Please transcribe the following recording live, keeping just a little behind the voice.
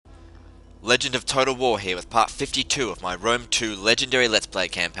Legend of Total War here with part 52 of my Rome 2 Legendary Let's Play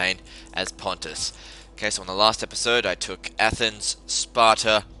campaign as Pontus. Okay, so in the last episode I took Athens,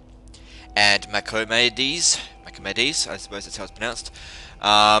 Sparta, and Machamedes, I suppose that's how it's pronounced.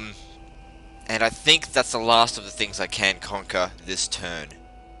 And I think that's the last of the things I can conquer this turn.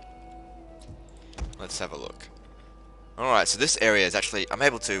 Let's have a look. Alright, so this area is actually, I'm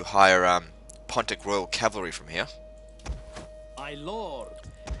able to hire Pontic Royal Cavalry from here. My lord.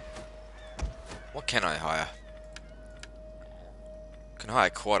 What can I hire? I can hire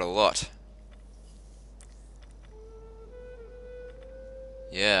quite a lot.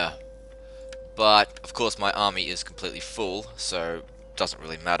 Yeah. But, of course, my army is completely full, so it doesn't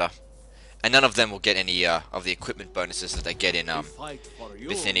really matter. And none of them will get any of the equipment bonuses that they get in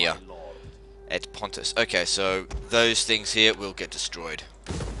Bithynia at Pontus. Okay, so those things here will get destroyed.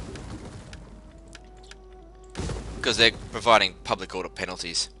 Because they're providing public order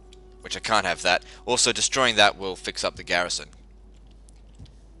penalties, which I can't have that. Also, destroying that will fix up the garrison.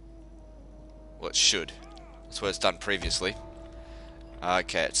 Well, it should. That's what it's done previously.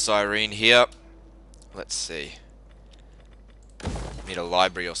 Okay, it's Cyrene here. Let's see. Need a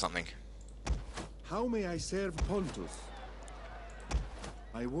library or something. How may I serve Pontus?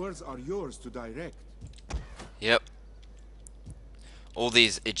 My words are yours to direct. Yep. All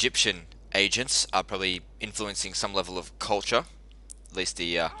these Egyptian agents are probably influencing some level of culture. At least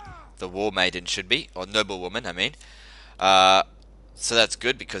the war maiden should be, or noble woman, I mean. So that's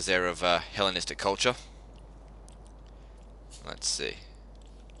good because they're of Hellenistic culture. Let's see.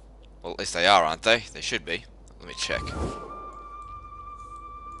 Well, at least they are, aren't they? They should be. Let me check.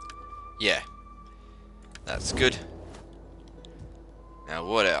 Yeah. That's good. Now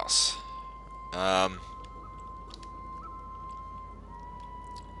what else? I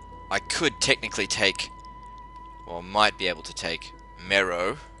could technically take, or might be able to take,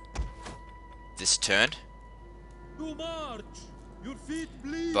 Mero this turn.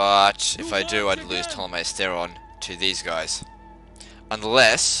 But if I do, I'd lose Ptolemais Theron to these guys.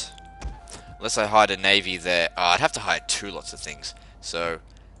 Unless I hired a navy there. I'd have to hire two lots of things. So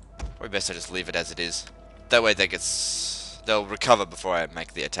probably best I just leave it as it is. That way they'll recover before I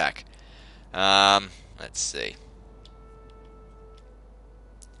make the attack. Let's see.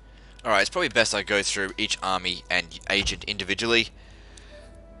 Alright, it's probably best I go through each army and agent individually.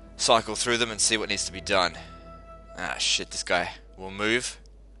 Cycle through them and see what needs to be done. Ah, shit, this guy will move.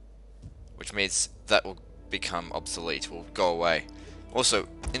 Which means that will become obsolete, will go away. Also,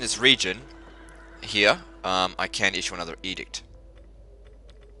 in this region, here, I can issue another edict.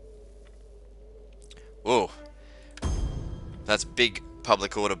 Whoa. That's big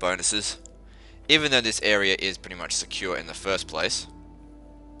public order bonuses. Even though this area is pretty much secure in the first place.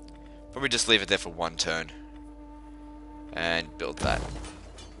 Probably just leave it there for one turn. And build that.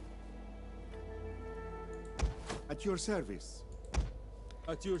 At your service.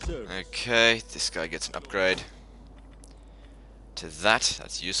 At your service. Okay, this guy gets an upgrade. To that,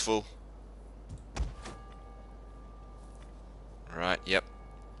 that's useful. Right, yep.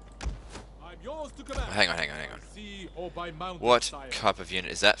 Oh, hang on. What type of unit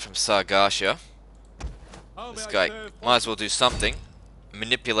is that from Sargatia? This guy might as well do something.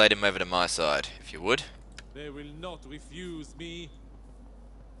 Manipulate him over to my side, if you would. They will not refuse me.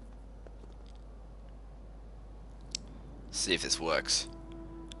 See if this works.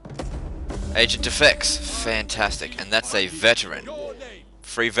 Agent defects. Fantastic. And that's a veteran.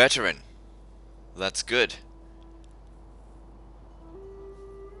 Free veteran. That's good.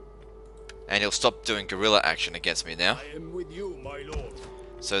 And he'll stop doing guerrilla action against me now. I am with you, my lord.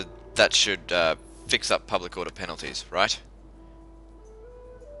 So that should fix up public order penalties, right?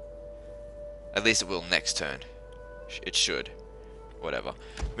 At least it will next turn. It should. Whatever.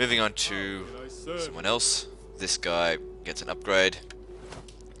 Moving on to someone else. This guy gets an upgrade.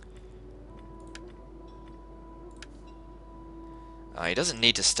 He doesn't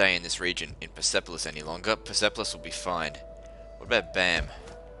need to stay in this region in Persepolis any longer. Persepolis will be fine. What about Bam?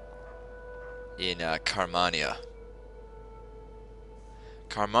 In Carmania.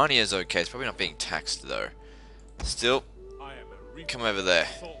 Carmania is okay. It's probably not being taxed though. Still, come over there.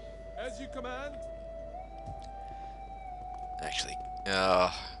 As you command. Actually, no,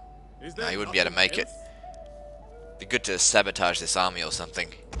 you wouldn't be able to make it. Be good to sabotage this army or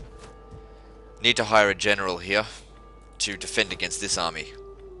something. Need to hire a general here to defend against this army,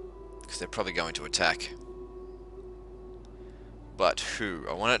 because they're probably going to attack. But who?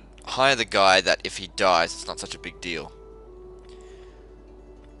 I want to hire the guy that if he dies, it's not such a big deal.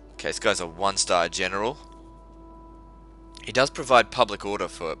 Okay, this guy's a 1-star general. He does provide public order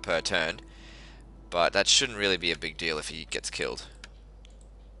per turn, but that shouldn't really be a big deal if he gets killed.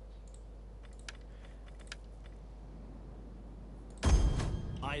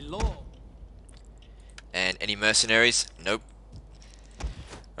 lord. And any mercenaries? Nope.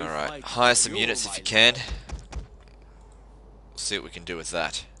 We Alright, fight hire for some you, units if my you can. lord. We'll see what we can do with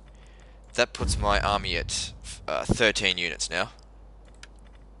that. That puts my army at 13 units now.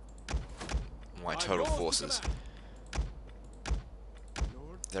 My I'm total yours to forces. command.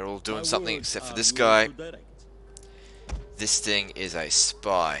 They're all doing My something words except for are this yours guy. to direct. This thing is a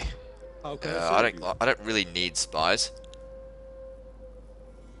spy. How can I serve don't really need spies.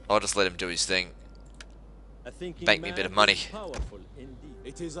 I'll just let him do his thing. A thinking Bank me a bit of man money. is powerful indeed.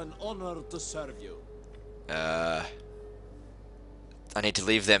 It is an honor to serve you. I need to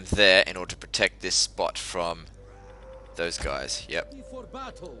leave them there in order to protect this spot from those guys. Yep. Ready for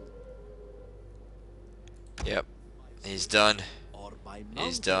battle. Yep. He's done. Or by He's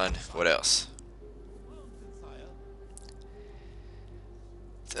mountain, done. sire. What else? Mountain,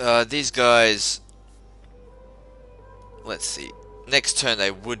 sire. These guys... Let's see. Next turn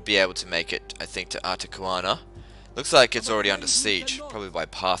they would be able to make it, I think, to Artakuana. Looks like it's already under siege, probably by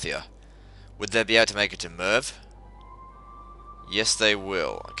Parthia. Would they be able to make it to Merv? Yes, they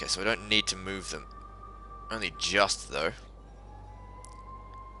will. Okay, so we don't need to move them. Only just, though.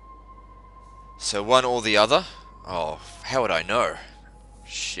 So one or the other? Oh, how would I know?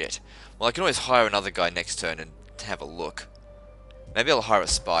 Shit. Well, I can always hire another guy next turn and have a look. Maybe I'll hire a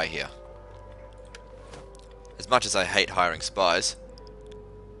spy here. As much as I hate hiring spies.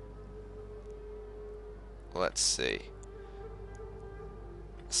 Let's see.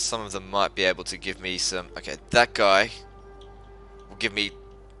 Some of them might be able to give me some... Okay, that guy will give me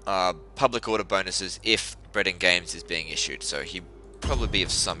public order bonuses if Bread and Games is being issued. So he'll probably be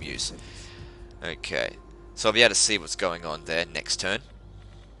of some use. Okay. So I'll be able to see what's going on there next turn.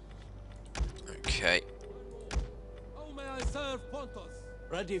 Okay. How may I serve Pontus?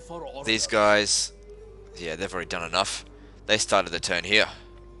 Ready for order. These guys... Yeah, they've already done enough. They started the turn here.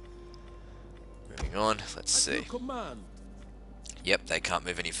 Moving on, let's At your see. command. Yep, they can't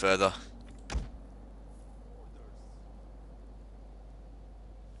move any further.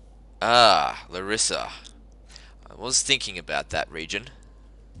 Ah, Larissa. I was thinking about that region.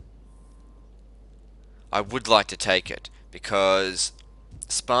 I would like to take it, because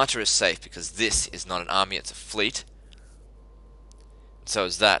Sparta is safe, because this is not an army, it's a fleet. So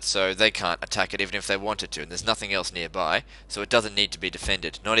is that, so they can't attack it even if they wanted to, and there's nothing else nearby, so it doesn't need to be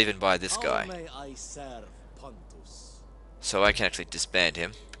defended, not even by this How guy. may I serve Pontus? So I can actually disband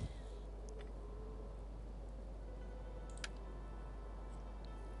him.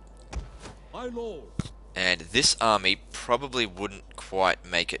 My lord. And this army probably wouldn't quite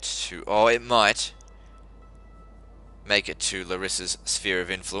make it to... Oh, it might make it to Larissa's sphere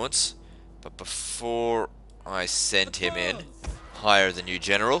of influence. But before I send him in, hire the new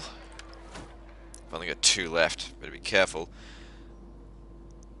general. I've only got 2 left. Better be careful.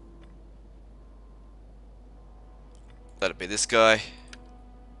 Let it be this guy.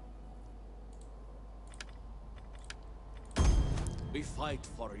 We fight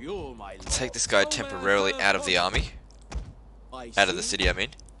for you, my lord. Take this guy temporarily out of the army. Out of the city, I mean.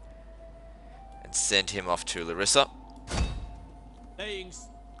 And send him off to Larissa.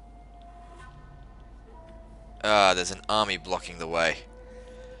 Ah, there's an army blocking the way.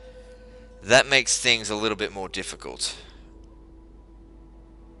 That makes things a little bit more difficult.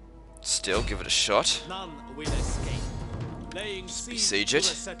 Still, give it a shot. None will escape. Laying Besiege siege to it. the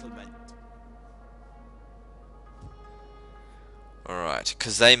settlement. Alright,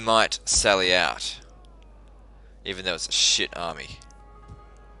 because they might sally out. Even though it's a shit army.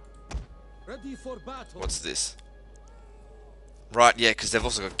 Ready for battle. What's this? Right, yeah, because they've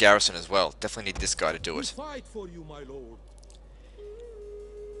also got garrison as well. Definitely need this guy to do We it. fight for you, my lord.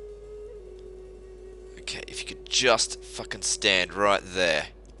 Okay, if you could just fucking stand right there.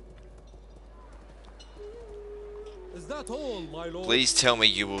 Is that all, my lord? Please tell me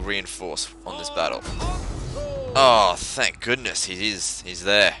you will reinforce on this battle. Oh. Oh, thank goodness he's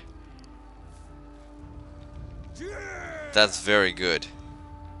there. That's very good.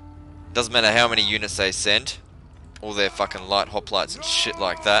 Doesn't matter how many units they send. All their fucking light hoplites and shit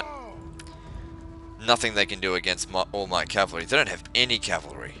like that. Nothing they can do against all my cavalry. They don't have any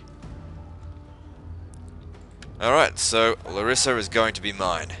cavalry. Alright, so Larissa is going to be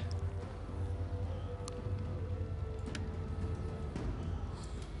mine.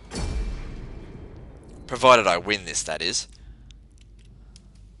 Provided I win this, that is.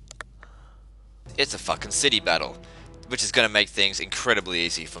 It's a fucking city battle, which is going to make things incredibly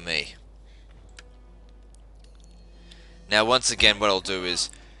easy for me. Now, once again, what I'll do is,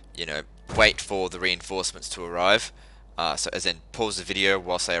 you know, wait for the reinforcements to arrive. So, as in, pause the video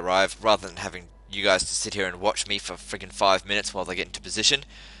whilst they arrive, rather than having you guys to sit here and watch me for freaking 5 minutes while they get into position.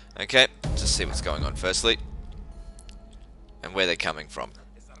 Okay, just see what's going on firstly. And where they're coming from.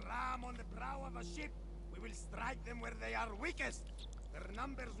 As a ram on the prow of a ship, we will strike them where they are weakest. Their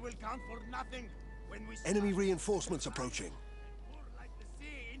numbers will count for nothing when we Enemy reinforcements approaching. pour like the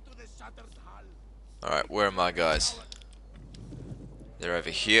sea into the shattered hull. Alright, where are my guys? They're over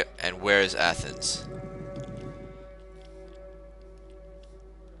here, and where is Athens?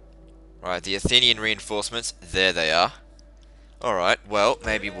 Right, the Athenian reinforcements, there they are. Alright, well,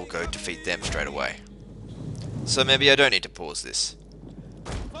 maybe we'll go defeat them straight away. So maybe I don't need to pause this.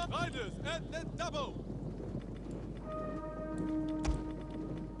 Riders at the double.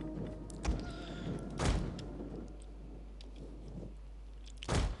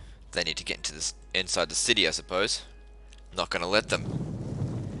 They need to get into this inside the city, I suppose. Not going to let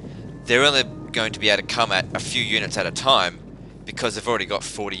them. They're only going to be able to come at a few units at a time because they've already got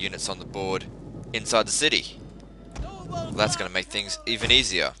 40 units on the board inside the city. Well, that's going to make things even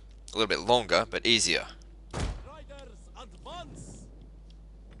easier. A little bit longer, but easier. Riders advance.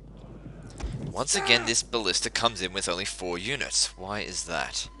 Once again, this ballista comes in with only 4 units. Why is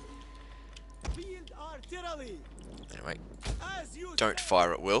that? Field artillery. Anyway, As you don't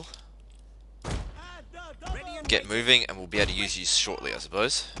fire at will. at the double. Get moving, and we'll be able to use you shortly, I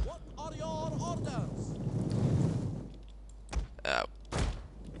suppose. What are your orders?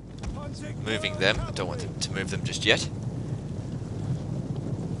 Moving them. I don't want them to move them just yet.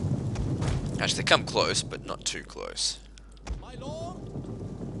 Actually, they come close, but not too close. My lord.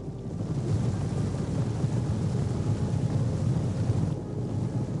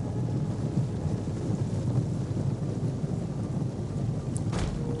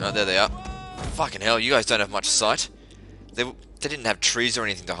 Oh, there they are. Fucking hell, you guys don't have much sight. They didn't have trees or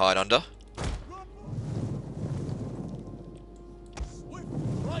anything to hide under. Swift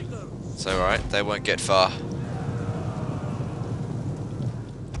riders. It's alright, they won't get far.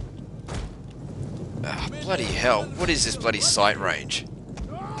 Ah, bloody hell, what is this bloody sight range?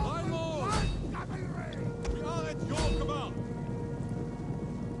 My lord. We are at your command.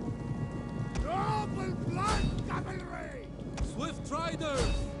 Noble blood cavalry! Swift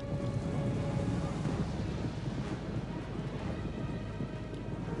riders.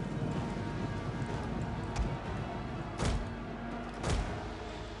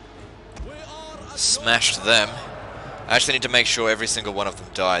 We are at Smashed them. I actually need to make sure every single one of them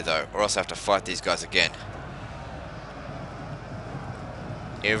die though, or else I have to fight these guys again.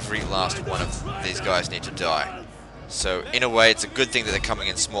 Every last one of these guys need to die. So in a way it's a good thing that they're coming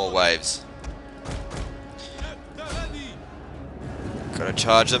in small waves. the ready. Gotta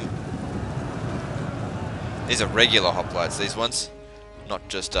charge them. These are regular hoplites, these ones. Not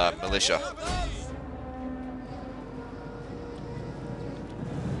just militia.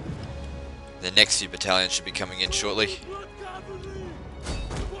 The next few battalions should be coming in shortly.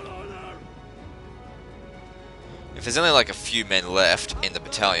 If there's only like a few men left in the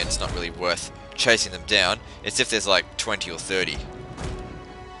battalion, it's not really worth chasing them down. It's if there's like 20 or 30.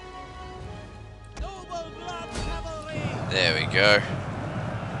 There we go.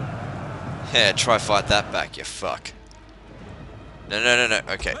 Yeah, try fight that back, you fuck. No.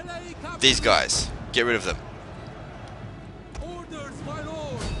 Okay. These guys. Get rid of them. Orders, my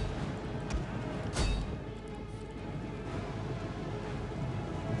lord.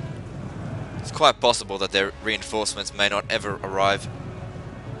 It's quite possible that their reinforcements may not ever arrive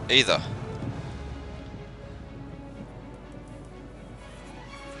either.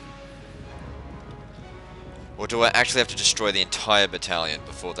 Or do I actually have to destroy the entire battalion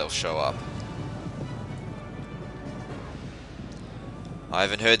before they'll show up? I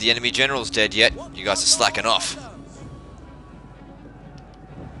haven't heard the enemy general's dead yet. You guys are slacking off.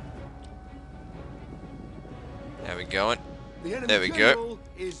 There we go. The enemy There we go. general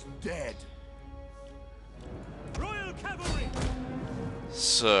is dead. Royal cavalry.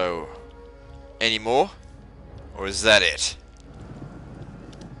 So, any more? Or is that it?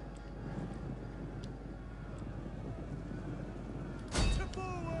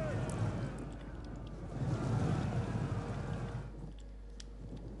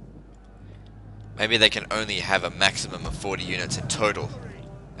 Maybe they can only have a maximum of 40 units in total,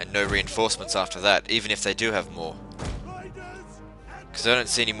 and no reinforcements after that, even if they do have more. Because I don't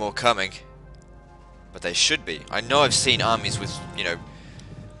see any more coming, but they should be. I know I've seen armies with, you know,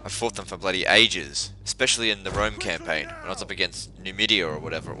 I've fought them for bloody ages, especially in the Rome campaign, when I was up against Numidia or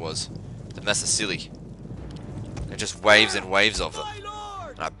whatever it was, the Massacili. They're just waves and waves of them,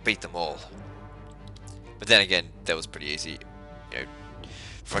 and I beat them all. But then again, that was pretty easy, you know,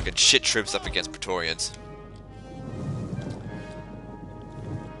 fucking shit troops up against Praetorians.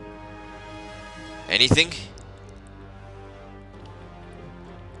 Anything?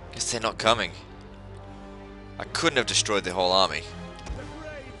 Guess they're not coming. I couldn't have destroyed the whole army.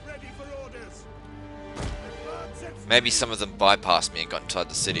 Maybe some of them bypassed me and got inside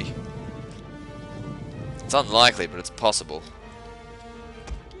the city. It's unlikely, but it's possible.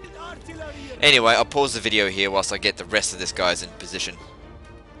 Anyway, I'll pause the video here whilst I get the rest of this guys in position.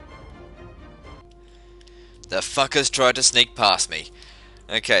 The fuckers tried to sneak past me.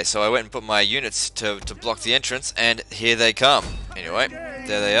 Okay, so I went and put my units to block the entrance, and here they come. Anyway,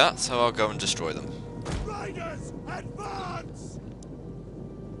 there they are, so I'll go and destroy them. Riders, advance!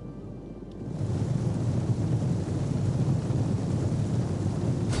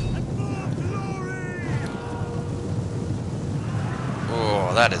 And for glory!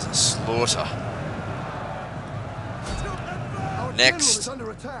 Oh, that is a slaughter. Our Next. general is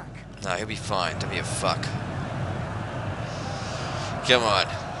under attack. No, he'll be fine. Don't be a fuck. Come on.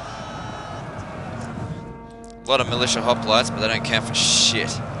 A lot of militia hoplites, but they don't count for shit.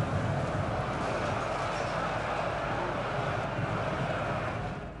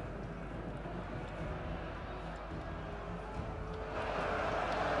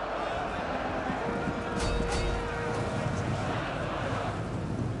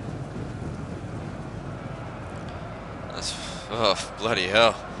 That's, oh, bloody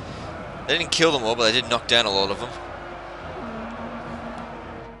hell. They didn't kill them all, but they did knock down a lot of them.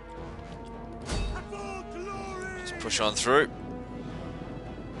 Just push on through.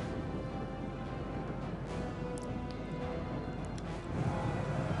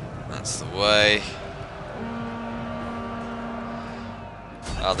 That's the way.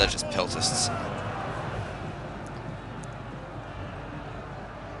 Oh, they're just peltists.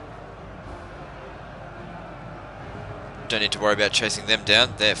 Don't need to worry about chasing them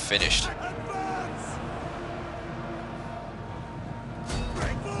down. They're finished.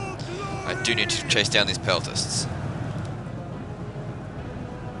 I do need to chase down these peltists.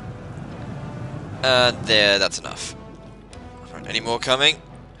 And there, that's enough. Right, any more coming?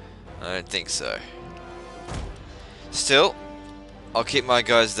 I don't think so. Still, I'll keep my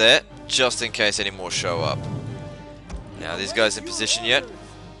guys there, just in case any more show up. Now, these guys in position yet?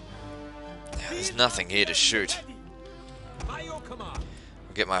 Now, there's nothing here to shoot.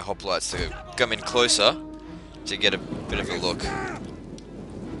 I'll get my hoplites to come in closer to get a bit of a look.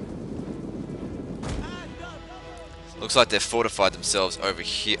 Looks like they've fortified themselves over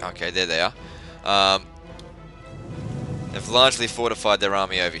here. Okay, there they are. They've largely fortified their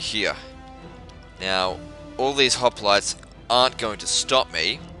army over here. Now, all these hoplites aren't going to stop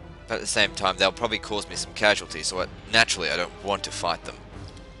me, but at the same time, they'll probably cause me some casualties, so naturally I don't want to fight them.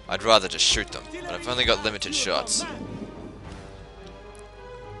 I'd rather just shoot them, but I've only got limited shots.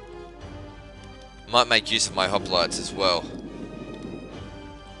 Might make use of my hoplites as well.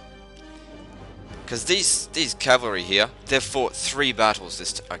 Because these cavalry here, they've fought 3 battles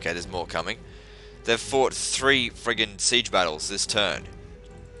this okay, there's more coming. They've fought 3 friggin' siege battles this turn.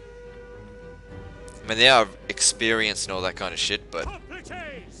 I mean, they are experienced and all that kind of shit, but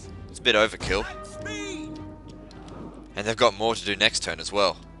it's a bit overkill. And they've got more to do next turn as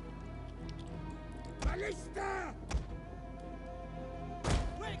well.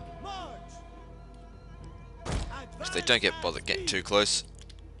 If they don't get bothered getting too close.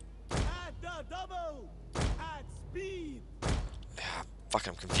 Fuck,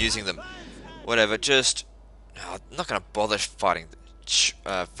 I'm confusing them. Whatever, just... I'm not going to bother firing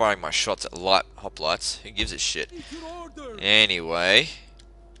my shots at light hoplites. Who gives a shit? Anyway.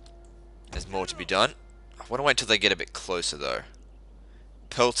 There's more to be done. I want to wait until they get a bit closer, though.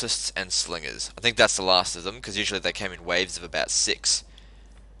 Peltists and slingers. I think that's the last of them, because usually they came in waves of about 6.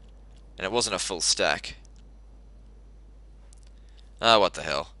 And it wasn't a full stack. Ah, what the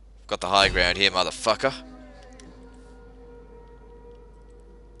hell. Got the high ground here, motherfucker.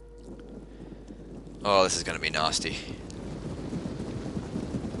 Oh, this is going to be nasty.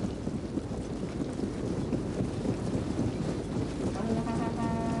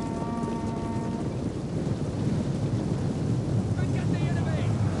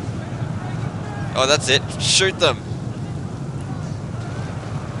 Oh, that's it. Shoot them.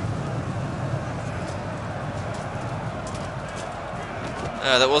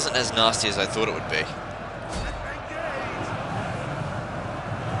 That wasn't as nasty as I thought it would be.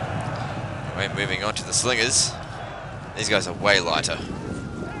 Anyway, moving on to the slingers. These guys are way lighter.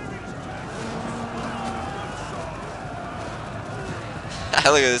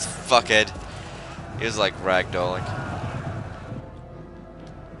 Look at this fuckhead. He was like ragdolling.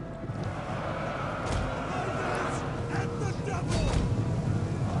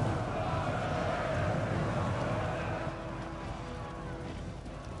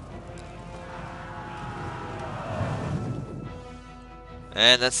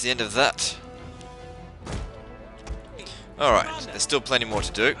 And that's the end of that. Alright, there's still plenty more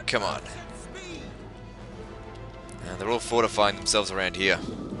to do. Come on. And they're all fortifying themselves around here.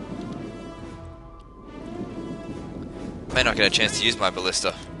 May not get a chance to use my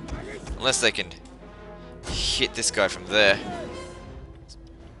ballista. Unless they can hit this guy from there.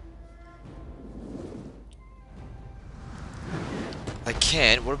 They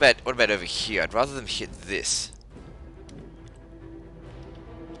can. What about over here? I'd rather them hit this.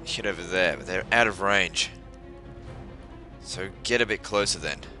 Hit over there, but they're out of range. So get a bit closer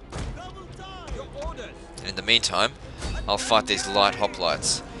then. And in the meantime, I'll fight these light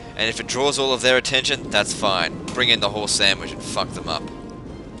hoplites. And if it draws all of their attention, that's fine. Bring in the whole sandwich and fuck them up.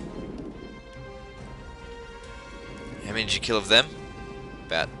 How many did you kill of them?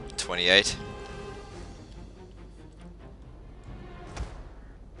 About 28.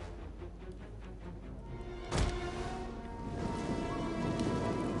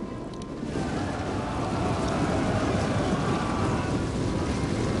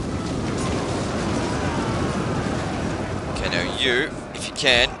 You, if you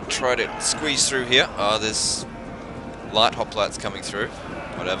can, try to squeeze through here. Oh, there's light hoplites coming through.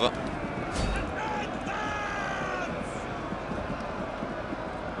 Whatever.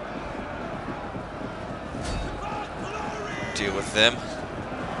 Deal with them.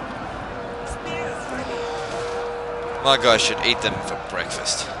 My guys should eat them for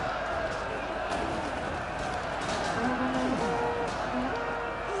breakfast.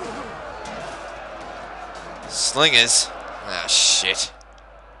 Slingers. Ah, shit.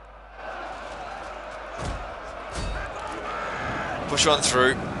 Push on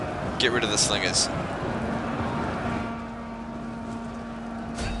through. Get rid of the slingers.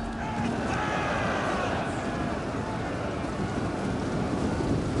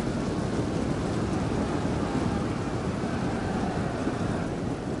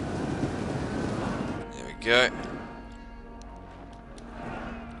 There we go.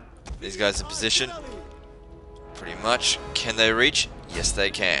 These guys in position. Pretty much. Can they reach? Yes, they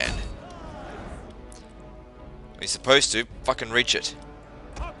can. We're supposed to fucking reach it.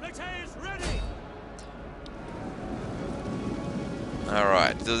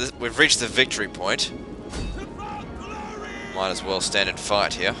 Alright, we've reached the victory point. Might as well stand and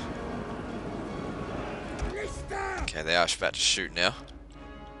fight here. Okay, they are about to shoot now.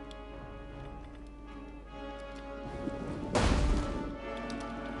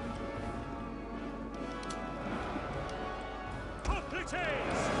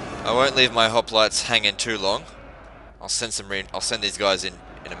 I won't leave my hoplites hanging too long. I'll send these guys in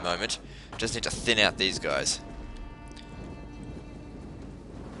a moment. Just need to thin out these guys.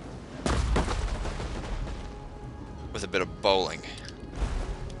 With a bit of bowling.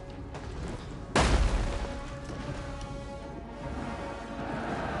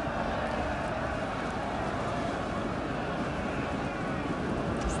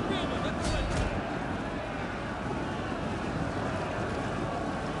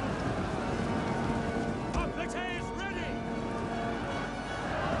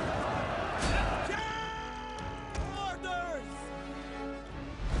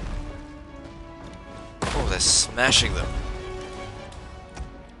 They're smashing them.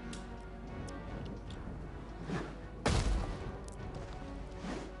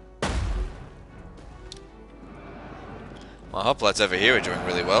 My hoplites over here are doing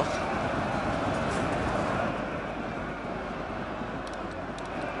really well.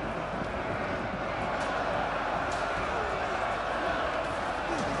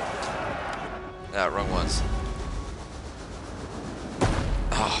 No, wrong ones.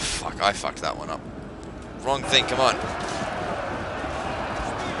 Oh, fuck. I fucked that one up. Wrong thing, come on. I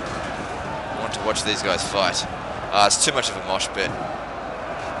want to watch these guys fight. It's too much of a mosh pit.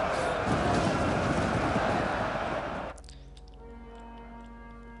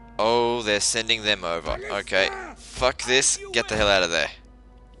 Oh, they're sending them over. Okay, fuck this. Get the hell out of there.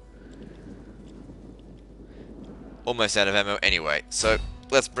 Almost out of ammo anyway, so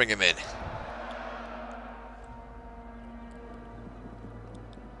let's bring him in.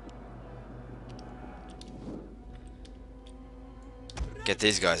 Get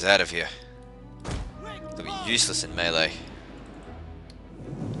these guys out of here. They'll be useless in melee.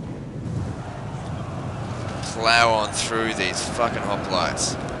 Plow on through these fucking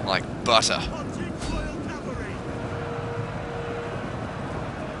hoplites like butter.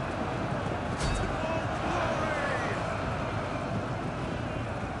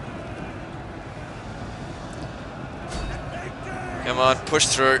 Come on, push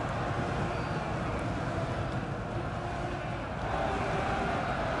through.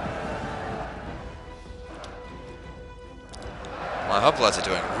 My hoplites are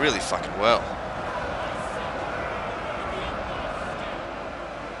doing really fucking well.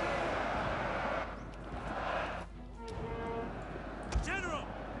 General!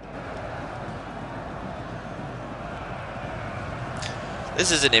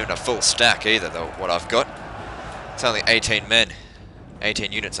 This isn't even a full stack either, though, what I've got. It's only 18 men.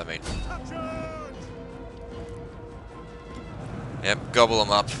 18 units, I mean. Yep, gobble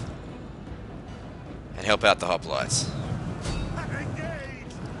them up. And help out the hoplites.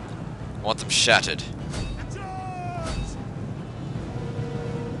 Want them shattered.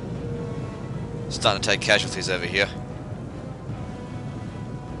 Starting to take casualties over here.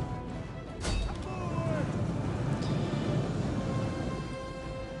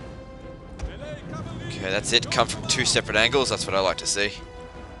 Okay, that's it. Come from two separate angles. That's what I like to see.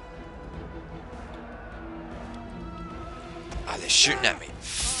 Ah, they're shooting at me.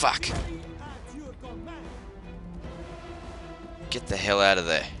 Fuck. Get the hell out of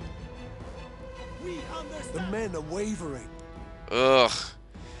there. The men are wavering. Ugh.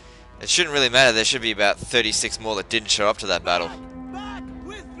 It shouldn't really matter. There should be about 36 more that didn't show up to that battle. Back!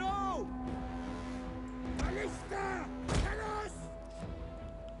 Withdraw!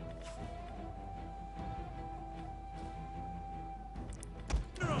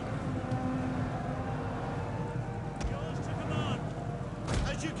 General! Yours to command!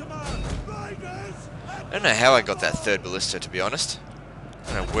 As you command! Riders! I don't know how I got that third ballista, to be honest.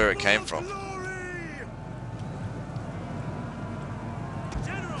 I don't know where it came from.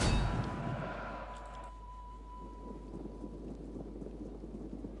 General!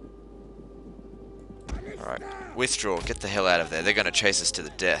 Alright, withdraw. Get the hell out of there. They're going to chase us to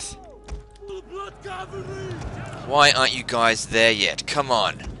the death. Blood cavalry! Why aren't you guys there yet? Come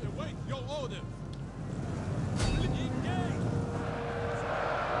on. Await your orders!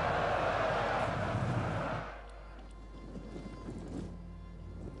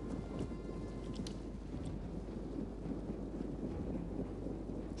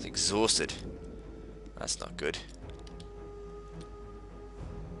 It's exhausted. That's not good.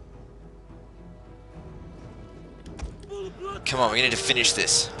 Come on, we need to finish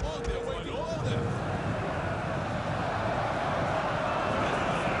this.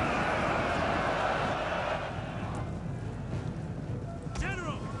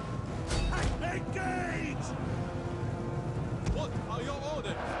 General! Engage! What are your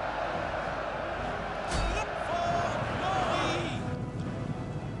orders?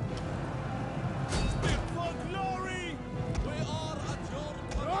 For glory! We are at your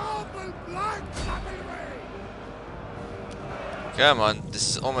Noble black cavalry! Come on, this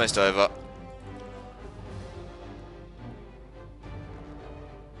is almost over.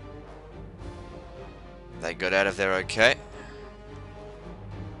 They got out of there okay.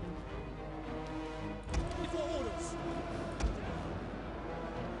 for orders!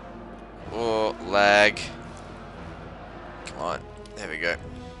 Oh, lag. Come on, there we go.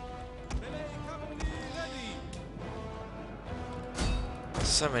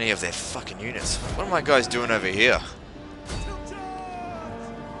 So many of their fucking units. What are my guys doing over here?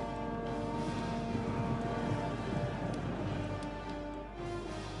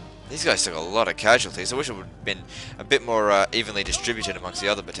 These guys took a lot of casualties. I wish it would have been a bit more evenly distributed amongst the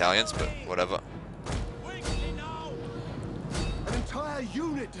other battalions, but whatever. An entire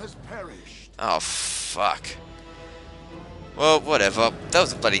unit has perished. Oh, fuck. Well, whatever. That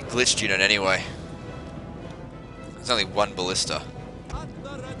was a bloody glitched unit anyway. There's only one ballista.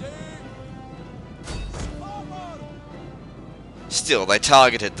 Still, they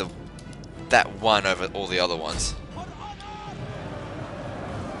targeted that one over all the other ones.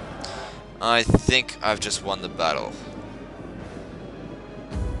 I think I've just won the battle.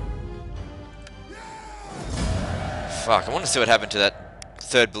 Fuck, I want to see what happened to that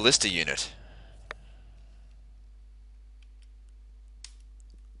third ballista unit.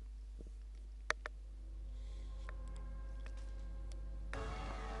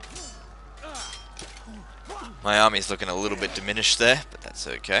 My army's looking a little bit diminished there, but that's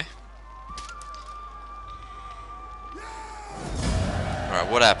okay. Alright,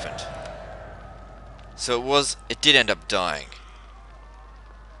 what happened? So it did end up dying.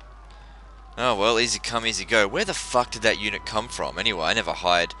 Oh well, easy come, easy go. Where the fuck did that unit come from? Anyway, I never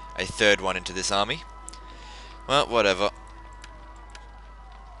hired a third one into this army. Well, whatever.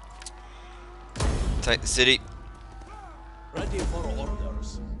 Take the city. Ready for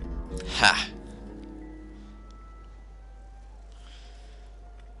orders. Ha!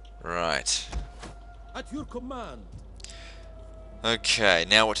 Right. At your command. Okay,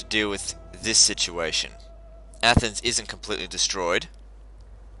 now what to deal with this situation. Athens isn't completely destroyed.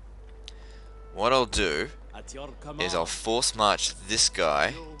 What I'll do At your is I'll command, force march this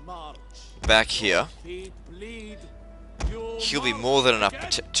guy you march. back here. Feet bleed. You He'll be march more than enough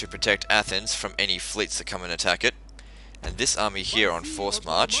again. to protect Athens from any fleets that come and attack it. And this army here on force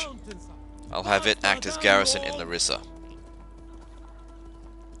march, I'll have it act as garrison in Larissa.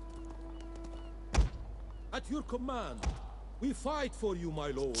 At your command, we fight for you, my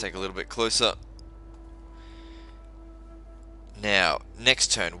lord. Take a little bit closer. Now,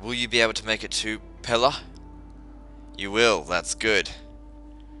 next turn, will you be able to make it to Pella? You will, that's good.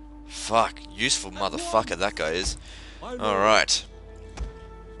 Fuck, useful motherfucker that guy is. My lord. Alright.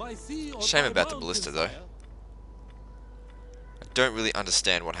 By sea or Shame by about the mountain, ballista though. sire. I don't really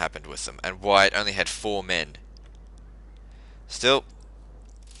understand what happened with them and why it only had 4 men. Still.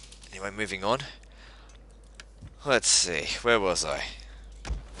 Anyway, moving on. Let's see, where was I?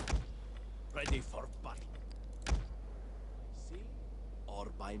 Ready for battle. Sea or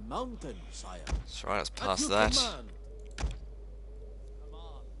by mountain, sire. That's right, I was At past your that. command.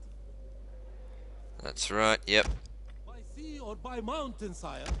 Command. That's right, yep. By sea or by mountain,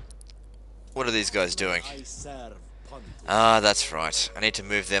 sire. What are these guys doing? I serve Pontus. Ah, that's right. I need to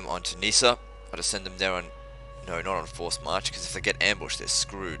move them onto Nisa. Or to send them there on... No, not on force march, because if they get ambushed, they're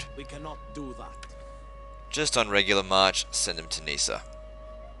screwed. We cannot do that. Just on regular march, send them to Nisa.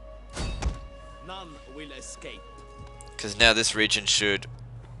 None will escape. Because now this region should...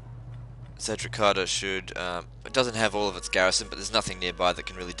 Zedricata should... it doesn't have all of its garrison, but there's nothing nearby that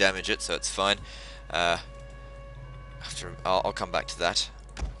can really damage it, so it's fine. I'll come back to that.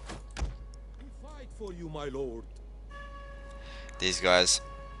 We fight for you, my lord. These guys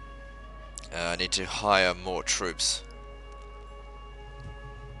need to hire more troops.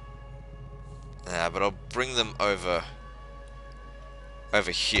 But I'll bring them over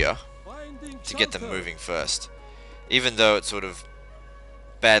here Finding to get them shelter. moving first. Even though it sort of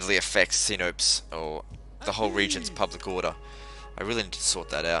badly affects Sinopes or the whole region's public order. I really need to sort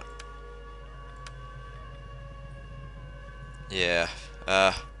that out. Yeah.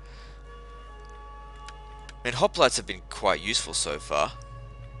 I mean, hoplites have been quite useful so far.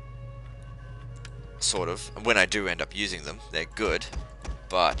 Sort of. And when I do end up using them, they're good.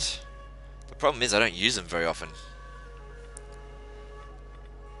 But the problem is I don't use them very often.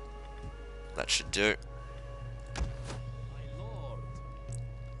 That should do. My lord.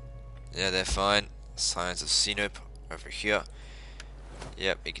 Yeah, they're fine. Scions of Sinope over here.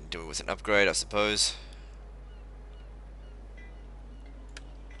 Yep, you can do it with an upgrade, I suppose.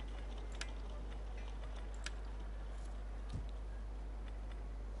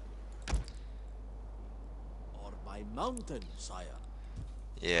 Or by mountain, sire.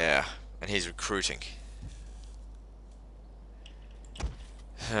 Yeah, and he's recruiting.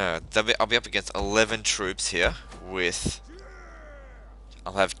 I'll be up against 11 troops here with...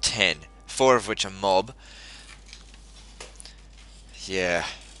 I'll have 10. 4 of which are mob. Yeah,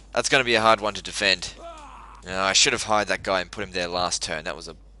 that's going to be a hard one to defend. I should have hired that guy and put him there last turn. That was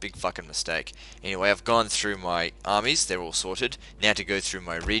a big fucking mistake. Anyway, I've gone through my armies. They're all sorted. Now to go through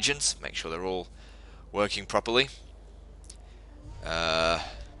my regions. Make sure they're all working properly.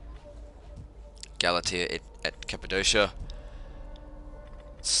 Galatia at Cappadocia.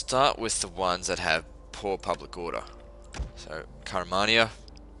 Start with the ones that have poor public order. So, Caramania.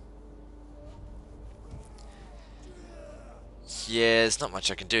 Yeah, there's not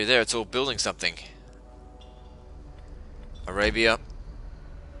much I can do there. It's all building something. Arabia.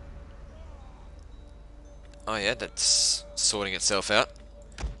 Oh yeah, that's sorting itself out.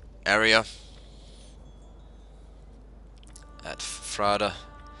 Area. At Frada.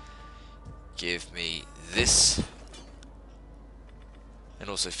 Give me this. And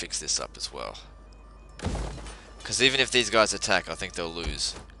also fix this up as well. Because even if these guys attack, I think they'll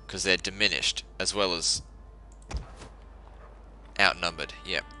lose. Because they're diminished, as well as outnumbered.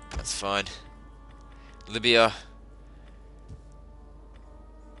 Yep, that's fine. Libya.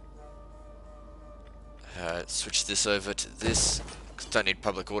 Switch this over to this. 'Cause don't need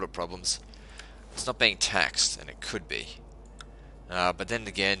public order problems. It's not being taxed, and it could be. But then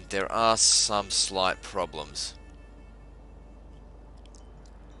again, there are some slight problems.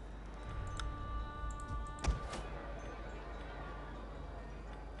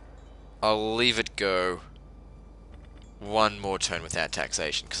 I'll leave it go one more turn without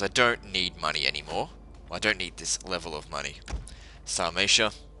taxation, because I don't need money anymore. I don't need this level of money.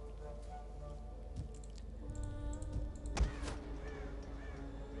 Sarmatia.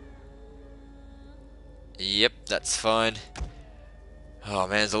 Yep, that's fine. Oh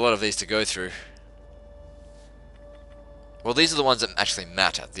man, there's a lot of these to go through. Well, these are the ones that actually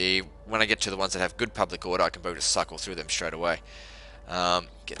matter. When I get to the ones that have good public order, I can be able to suckle through them straight away.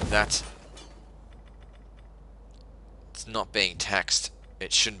 Get that. It's not being taxed.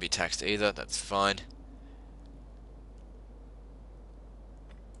 It shouldn't be taxed either. That's fine.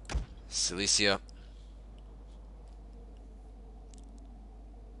 Cilicia.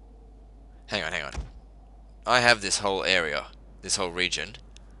 Hang on, hang on. I have this whole area, this whole region,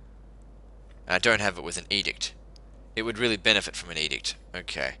 and I don't have it with an edict. It would really benefit from an edict.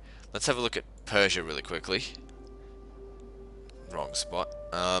 Okay, let's have a look at Persia really quickly. Wrong spot.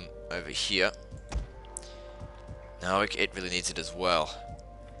 Over here. No, it really needs it as well.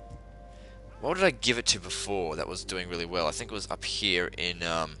 What did I give it to before that was doing really well? I think it was up here in,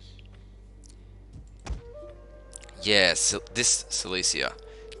 yeah, this Cilicia.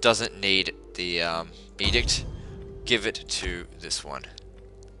 Doesn't need the, edict. Give it to this one.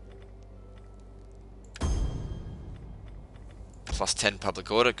 Plus 10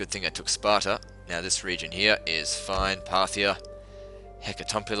 public order. Good thing I took Sparta. Now this region here is fine. Parthia.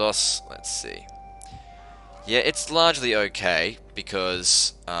 Hekatompilos. Let's see. Yeah, it's largely okay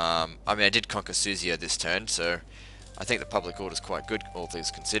because, I mean, I did conquer Suzia this turn, so I think the public order is quite good, all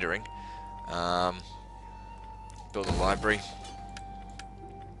things considering. Build a library.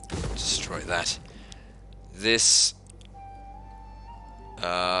 Destroy that. This,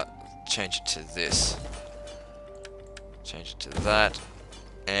 change it to this. Change it to that.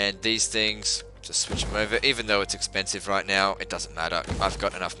 And these things, just switch them over. Even though it's expensive right now, it doesn't matter. I've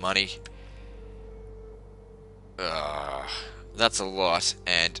got enough money. That's a lot,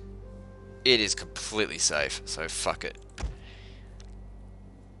 and it is completely safe, so fuck it.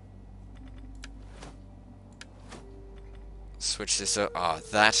 Switch this up.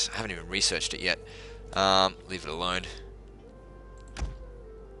 That. I haven't even researched it yet. Leave it alone.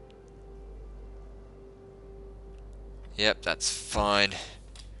 Yep, that's fine.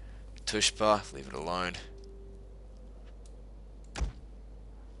 Tushpa, leave it alone.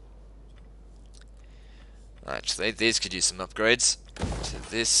 Actually, these could use some upgrades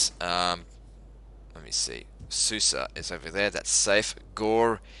to this. Let me see. Susa is over there. That's safe.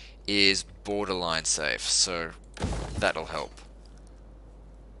 Gore is borderline safe, so that'll help.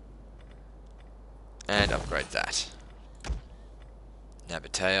 And upgrade that.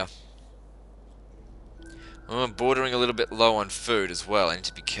 Nabatea. Oh, I'm bordering a little bit low on food as well. I need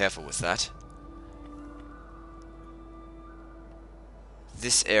to be careful with that.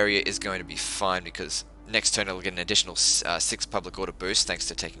 This area is going to be fine because next turn I'll get an additional 6 public order boost thanks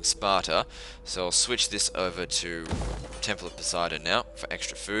to taking Sparta. So I'll switch this over to Temple of Poseidon now for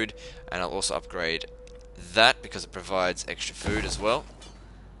extra food. And I'll also upgrade that because it provides extra food as well.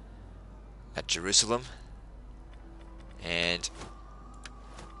 At Jerusalem. And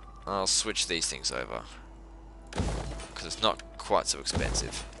I'll switch these things over. Because it's not quite so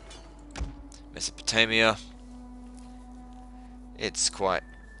expensive. Mesopotamia. It's quite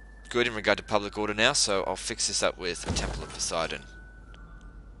good in regard to public order now, so I'll fix this up with the Temple of Poseidon.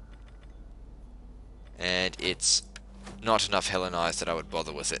 And it's not enough Hellenized that I would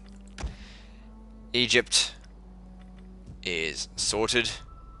bother with it. Egypt is sorted.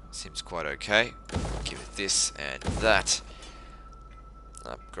 Seems quite okay. Give it this and that.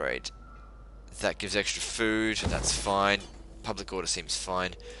 Upgrade. That gives extra food, that's fine. Public order seems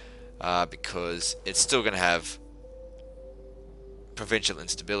fine. Because it's still going to have provincial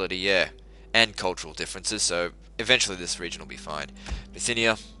instability, yeah, and cultural differences, so eventually this region will be fine.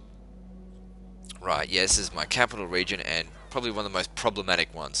 Bithynia. Right, yeah, this is my capital region and probably one of the most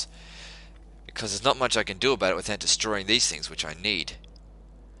problematic ones. Because there's not much I can do about it without destroying these things, which I need.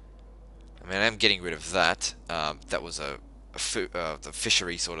 I mean, I am getting rid of that. That was the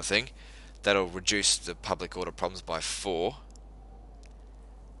fishery sort of thing. That'll reduce the public order problems by 4.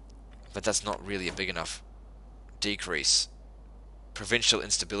 But that's not really a big enough decrease. Provincial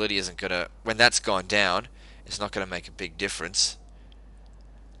instability isn't gonna... When that's gone down, it's not gonna make a big difference.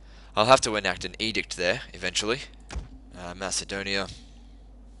 I'll have to enact an edict there, eventually. Macedonia.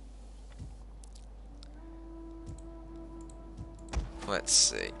 Let's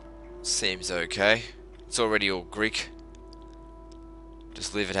see. Seems okay. It's already all Greek.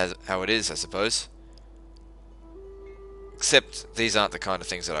 Just leave it as how it is, I suppose. Except these aren't the kind of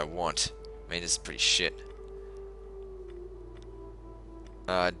things that I want. I mean, this is pretty shit.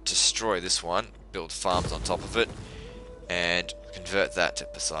 Destroy this one. Build farms on top of it. And convert that to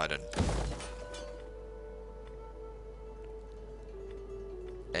Poseidon.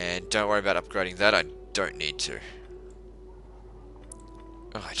 And don't worry about upgrading that. I don't need to.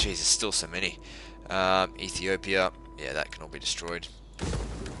 Oh, jeez, there's still so many. Ethiopia. Yeah, that can all be destroyed.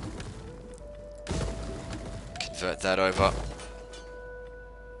 Convert that over.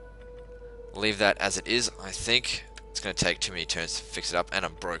 Leave that as it is, I think. It's going to take too many turns to fix it up, and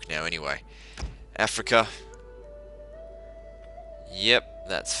I'm broke now anyway. Africa. Yep,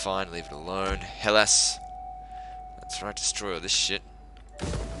 that's fine, leave it alone. Hellas. That's right, destroy all this shit.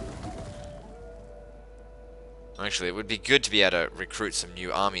 Actually, it would be good to be able to recruit some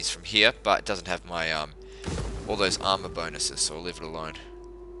new armies from here, but it doesn't have my, all those armor bonuses, so I'll leave it alone.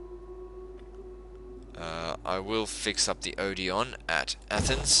 I will fix up the Odeon at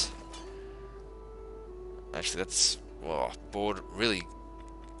Athens. Actually, that's, well, board, really.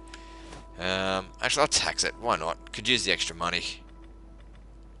 Actually, I'll tax it, why not? Could use the extra money.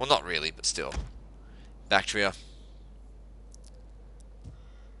 Well, not really, but still. Bactria.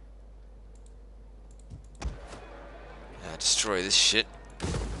 Destroy this shit.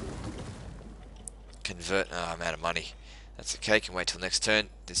 Convert. Oh, I'm out of money. That's okay, can wait till next turn.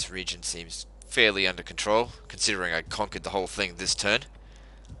 This region seems fairly under control, considering I conquered the whole thing this turn.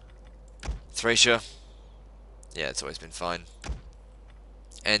 Thracia. Yeah, it's always been fine.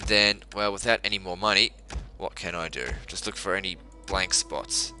 And then, well, without any more money, what can I do? Just look for any blank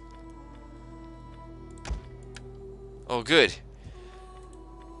spots. Oh, good.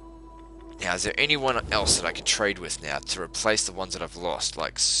 Now, is there anyone else that I can trade with now to replace the ones that I've lost?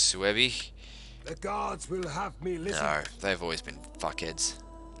 Like Suebi? The gods will have me listen. No, they've always been fuckheads.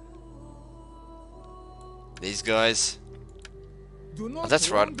 These guys? Do not Oh,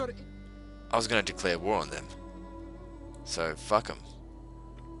 that's right. wander I was going to declare war on them. So, fuck them.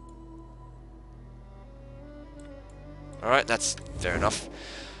 Alright, that's fair enough.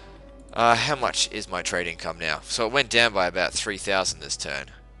 How much is my trade income now? So it went down by about 3,000 this turn,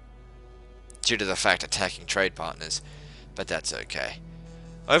 due to the fact attacking trade partners, but that's okay.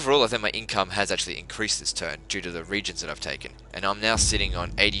 Overall, I think my income has actually increased this turn due to the regions that I've taken, and I'm now sitting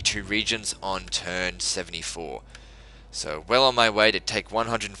on 82 regions on turn 74. So well on my way to take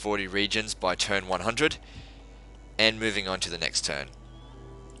 140 regions by turn 100, and moving on to the next turn.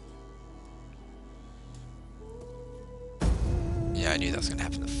 Yeah, I knew that was going to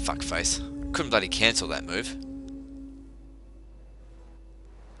happen, the fuckface. Couldn't bloody cancel that move.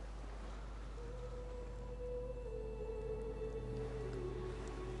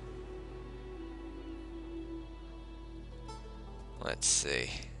 Let's see.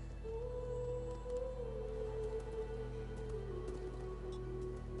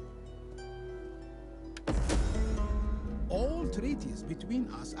 All treaties between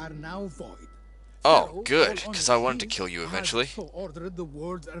us are now void. Oh, Pharaoh, good, all because I wanted to honesty, kill you has eventually. so ordered the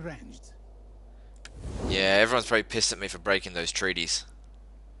wars arranged. Yeah, everyone's probably pissed at me for breaking those treaties.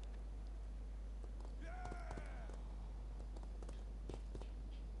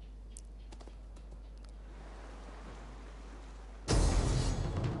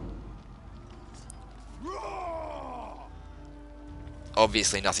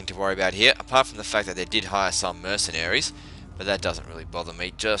 Obviously nothing to worry about here, apart from the fact that they did hire some mercenaries, but that doesn't really bother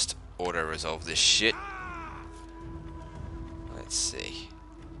me. Just auto-resolve this shit. Let's see.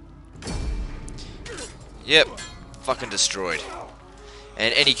 Yep, fucking destroyed.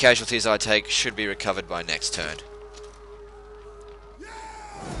 And any casualties I take should be recovered by next turn.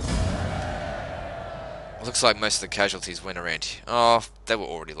 Looks like most of the casualties went around. Oh, they were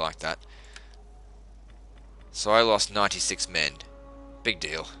already like that. So I lost 96 men. Big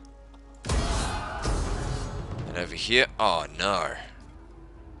deal. And over here, oh no.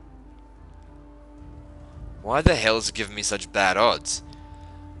 Why the hell is it giving me such bad odds?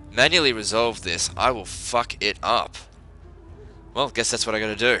 Manually resolve this, I will fuck it up. Well, guess that's what I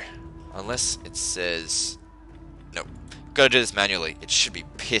gotta do. Unless it says... Nope. Gotta do this manually. It should be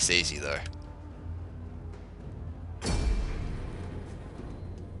piss easy though.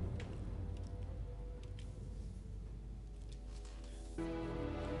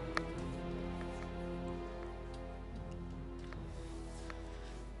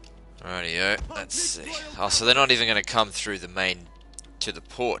 Rightio, let's see. Oh, so they're not even going to come through the main to the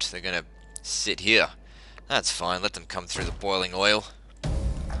port. They're going to sit here. That's fine, let them come through the boiling oil.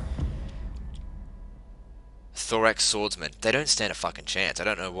 Thorax swordsman. They don't stand a fucking chance. I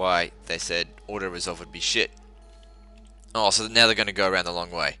don't know why they said auto-resolve would be shit. Oh, so now they're going to go around the long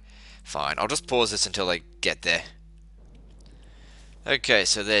way. Fine, I'll just pause this until they get there. Okay,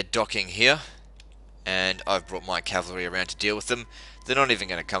 so they're docking here. And I've brought my cavalry around to deal with them. They're not even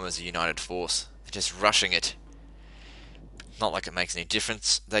going to come as a united force. They're just rushing it. Not like it makes any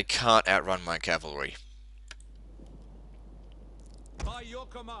difference. They can't outrun my cavalry. By your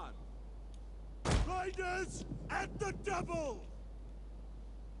command. Riders at the double!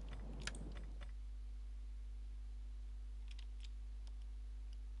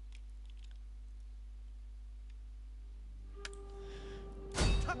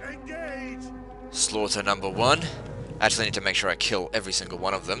 Engage! Slaughter number 1. Actually, I need to make sure I kill every single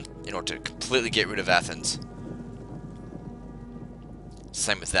one of them in order to completely get rid of Athens.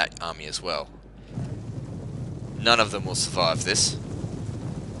 Same with that army as well. None of them will survive this.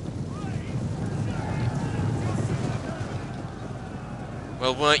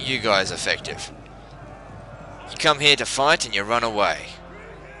 Well, weren't you guys effective? You come here to fight and you run away.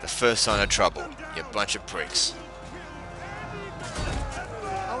 The first sign of trouble, you bunch of pricks.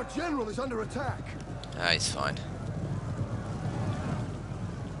 Our general is under attack. Ah, he's fine.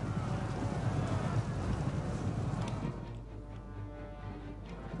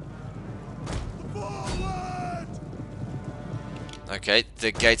 Forward! Okay,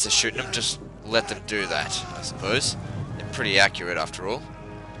 the gates are shooting them, just let them do that, I suppose. They're pretty accurate after all.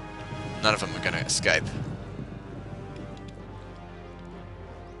 None of them are going to escape.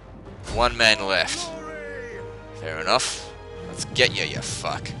 One man left. Fair enough. Let's get you, you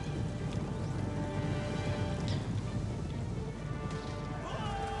fuck.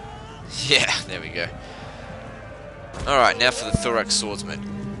 Yeah, there we go. Alright, now for the Thorax Swordsman.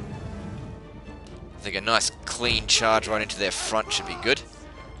 I think a nice clean charge right into their front should be good.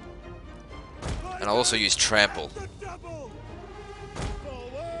 And I'll also use Trample.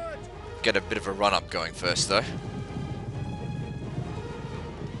 Get a bit of a run-up going first, though.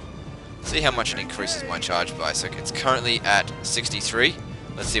 See how much it increases my charge by. So it's currently at 63.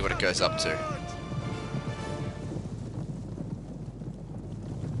 Let's see what it goes up to.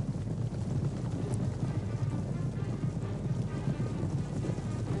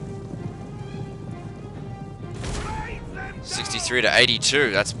 $63 to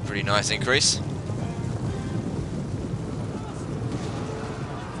 82. That's a pretty nice increase.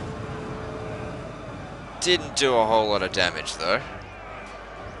 Didn't do a whole lot of damage, though.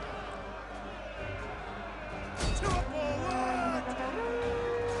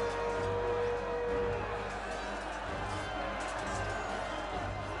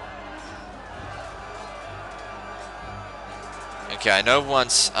 Okay, I know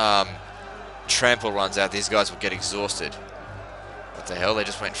once Trample runs out, these guys will get exhausted. What the hell? They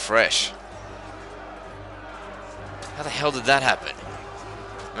just went fresh. How the hell did that happen?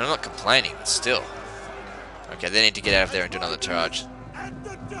 I mean, I'm not complaining, but still. Okay, they need to get out of there and do another charge.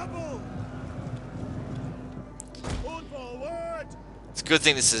 It's a good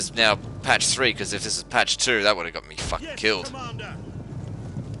thing this is now patch 3, because if this is patch 2, that would have got me fucking killed.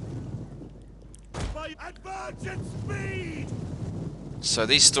 So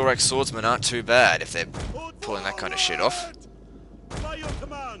these Thorax Swordsmen aren't too bad if they're pulling that kind of shit off. By your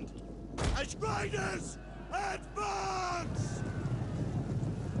command, Riders, advance!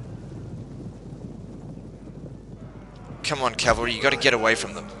 Come on, cavalry, you got to get away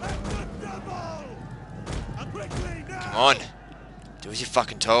from them. Come on, do as you're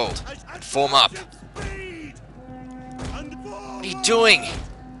fucking told. And form up. What are you doing?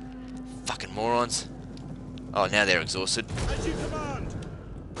 Fucking morons. Oh, now they're exhausted. As you command,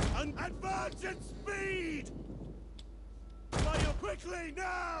 advance at speed! Fire quickly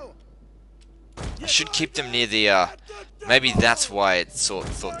now! I should keep them near the, maybe that's why it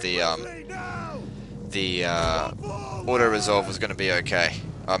thought the auto-resolve was going to be okay.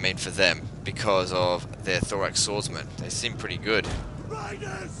 I mean, for them, because of their Thorax Swordsmen. They seem pretty good.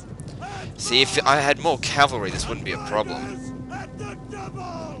 See, if I had more cavalry, this wouldn't be a problem.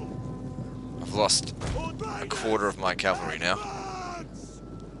 I've lost a quarter of my cavalry now.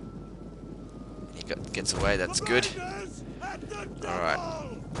 He gets away, that's good. Alright.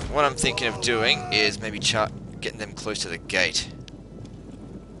 What I'm thinking of doing is maybe getting them close to the gate.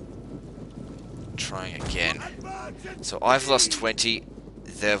 Trying again. So I've lost 20,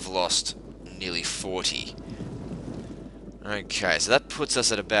 they've lost nearly 40. Okay, so that puts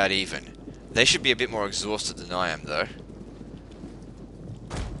us at about even. They should be a bit more exhausted than I am, though.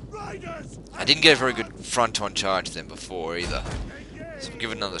 I didn't get a very good front-on charge then before, either. So we'll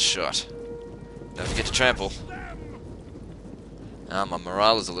give it another shot. Don't forget to trample. My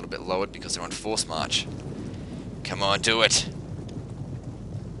morale is a little bit lowered because they're on force march. Come on, do it!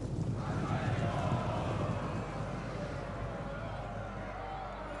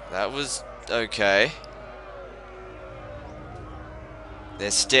 That was okay.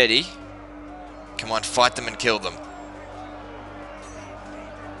 They're steady. Come on, fight them and kill them.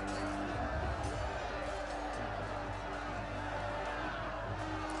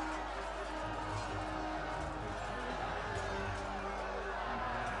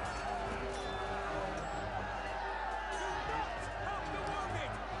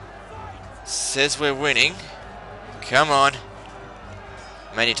 Says we're winning. Come on.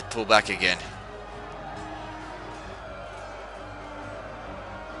 May need to pull back again.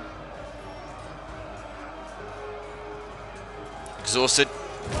 Exhausted.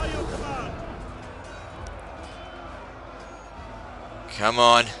 Come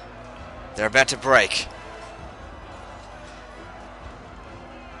on. They're about to break.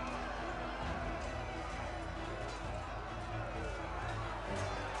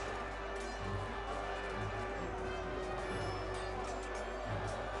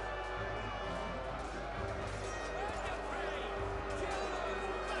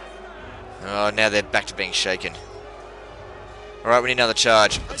 Oh, now they're back to being shaken. Alright, we need another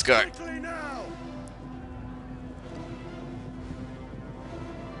charge. Let's go. Quickly now!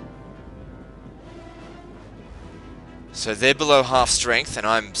 So they're below half strength, and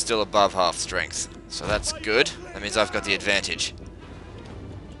I'm still above half strength. So that's good. That means I've got the advantage.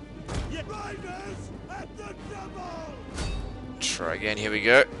 Riders at the double! Try again, here we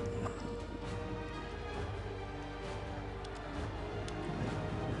go.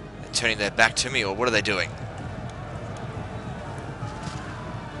 They're turning their back to me, or what are they doing?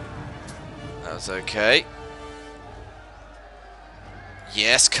 That was okay.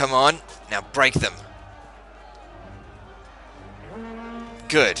 Yes, come on. Now break them.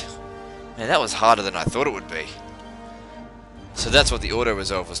 Good. Man, that was harder than I thought it would be. So that's what the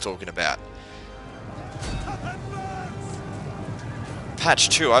auto-resolve was talking about. Patch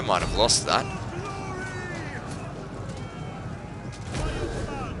 2, I might have lost that.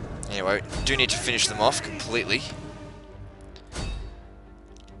 Anyway, do need to finish them off completely.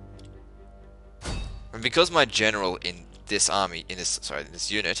 And because my general in this army, in this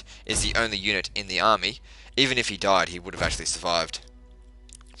unit, is the only unit in the army, even if he died, he would have actually survived.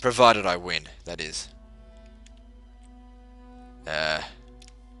 Provided I win, that is. Where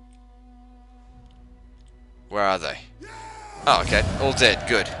are they? Oh, okay. All dead.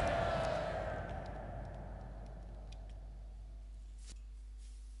 Good.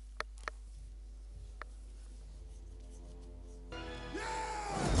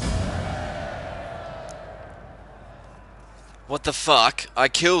 What the fuck? I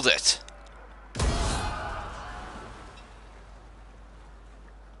killed it.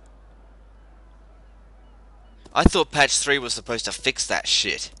 I thought patch 3 was supposed to fix that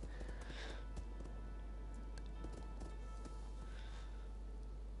shit.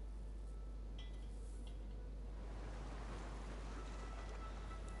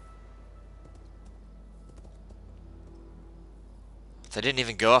 They didn't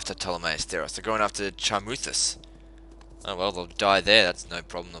even go after Ptolemaeus Theros, they're going after Charmuthus. Oh well, they'll die there, that's no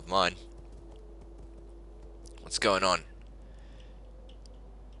problem of mine. What's going on?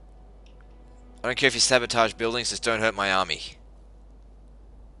 I don't care if you sabotage buildings, just don't hurt my army.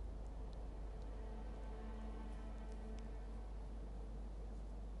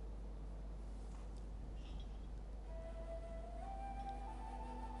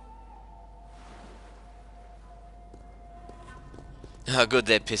 Oh good,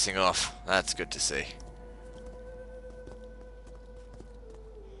 they're pissing off. That's good to see.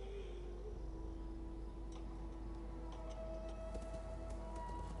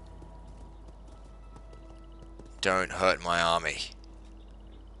 Don't hurt my army.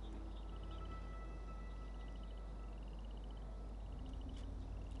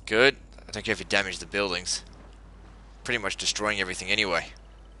 Good. I don't care if you damage the buildings. Pretty much destroying everything anyway.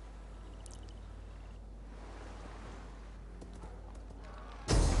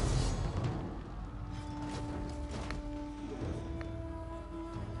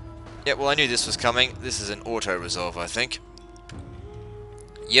 Yeah, well I knew this was coming. This is an auto-resolve, I think.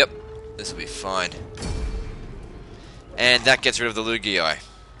 Yep, this will be fine. And that gets rid of the Lugii.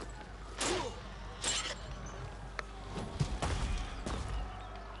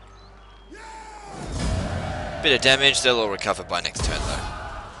 Bit of damage, they'll all recover by next turn though.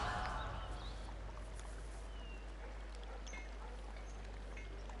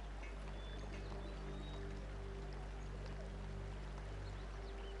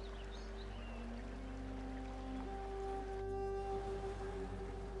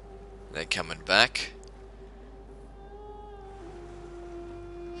 They're coming back.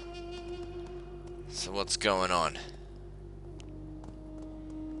 So what's going on?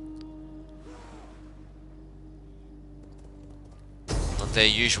 Not their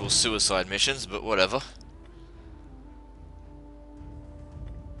usual suicide missions, but whatever.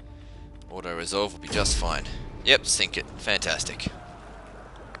 Auto-resolve will be just fine. Yep, sink it. Fantastic.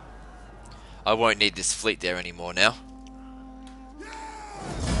 I won't need this fleet there anymore now.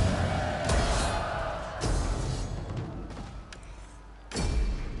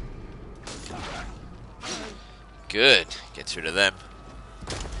 Good. Gets rid of them.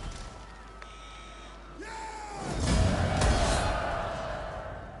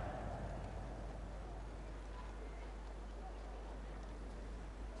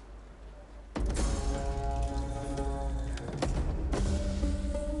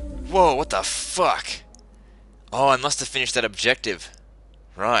 Whoa, what the fuck? Oh, I must have finished that objective.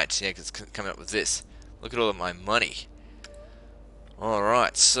 Right, yeah, 'cause it's coming up with this. Look at all of my money.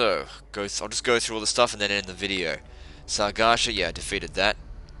 Alright, so, I'll just go through all the stuff and then end the video. Sargasha, yeah, I defeated that.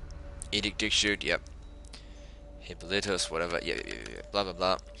 Edict Dixhoot, yep. Hippolytus, whatever, yeah, blah blah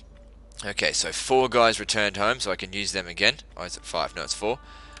blah. Okay, so 4 guys returned home, so I can use them again. Oh, is it 5? No, it's 4.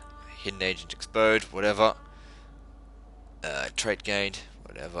 Hidden Agent Explode, whatever. Trait gained,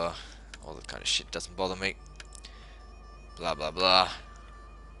 whatever. All that kind of shit doesn't bother me. Blah blah blah.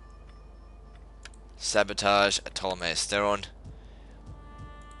 Sabotage, a Ptolemaeus Theron.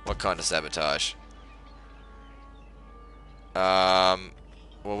 What kind of sabotage? Well,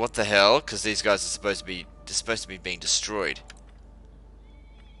 what the hell? Because these guys are supposed to be being destroyed.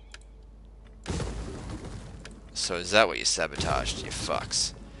 So is that what you sabotaged, you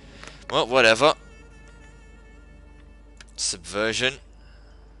fucks? Well, whatever. Subversion.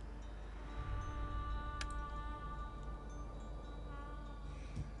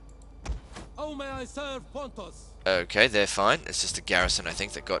 How may I serve Pontus? Okay, they're fine. It's just a garrison, I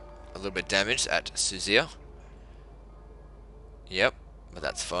think, that got a little bit damaged at Suzia. Yep, but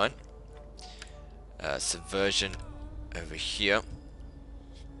that's fine. Subversion over here.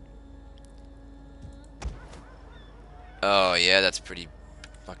 Oh yeah, that's pretty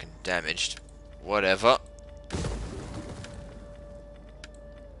fucking damaged. Whatever.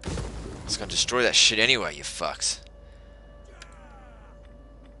 It's gonna destroy that shit anyway, you fucks.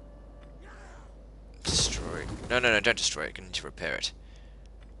 Destroy. No, don't destroy it. I need to repair it.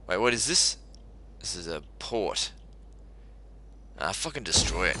 Wait, what is this? This is a port. Ah, fucking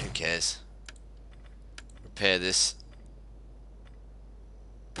destroy it. Who cares? Repair this.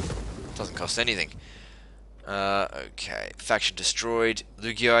 Doesn't cost anything. Okay. Faction destroyed.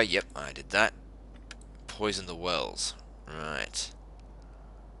 Lugia. Yep, I did that. Poison the wells. Right.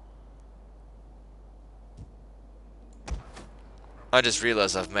 I just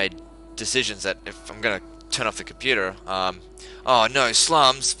realized I've made decisions that if I'm gonna turn off the computer, oh no,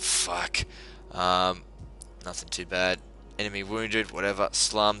 slums, fuck, nothing too bad, enemy wounded, whatever,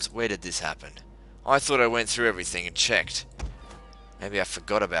 slums, where did this happen? I thought I went through everything and checked. Maybe I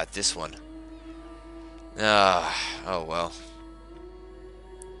forgot about this one. Oh well.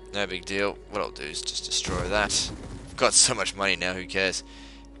 No big deal, what I'll do is just destroy that. I've got so much money now, who cares?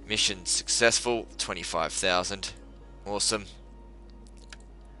 Mission successful, 25,000, awesome.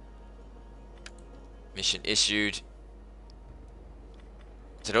 Mission issued.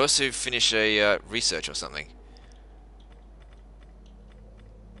 Did I also finish a research or something?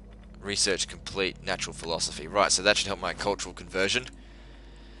 Research complete, natural philosophy. Right, so that should help my cultural conversion.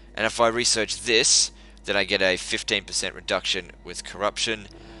 And if I research this, then I get a 15% reduction with corruption.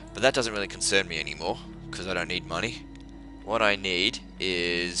 But that doesn't really concern me anymore, because I don't need money. What I need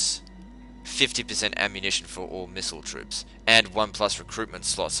is 50% ammunition for all missile troops, and 1+ recruitment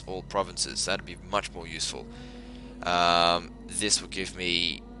slots all provinces. That'd be much more useful. This will give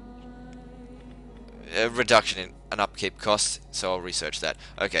me a reduction in an upkeep cost, so I'll research that.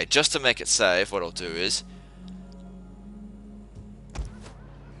 Okay, just to make it safe, what I'll do is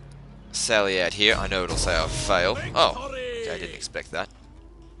sally out here. I know it'll say I'll fail. Oh, okay, I didn't expect that.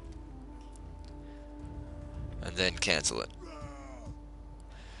 And then cancel it.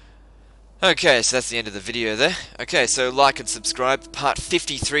 Okay, so that's the end of the video there. Okay, so like and subscribe. Part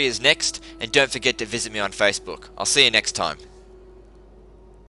 53 is next, and don't forget to visit me on Facebook. I'll see you next time.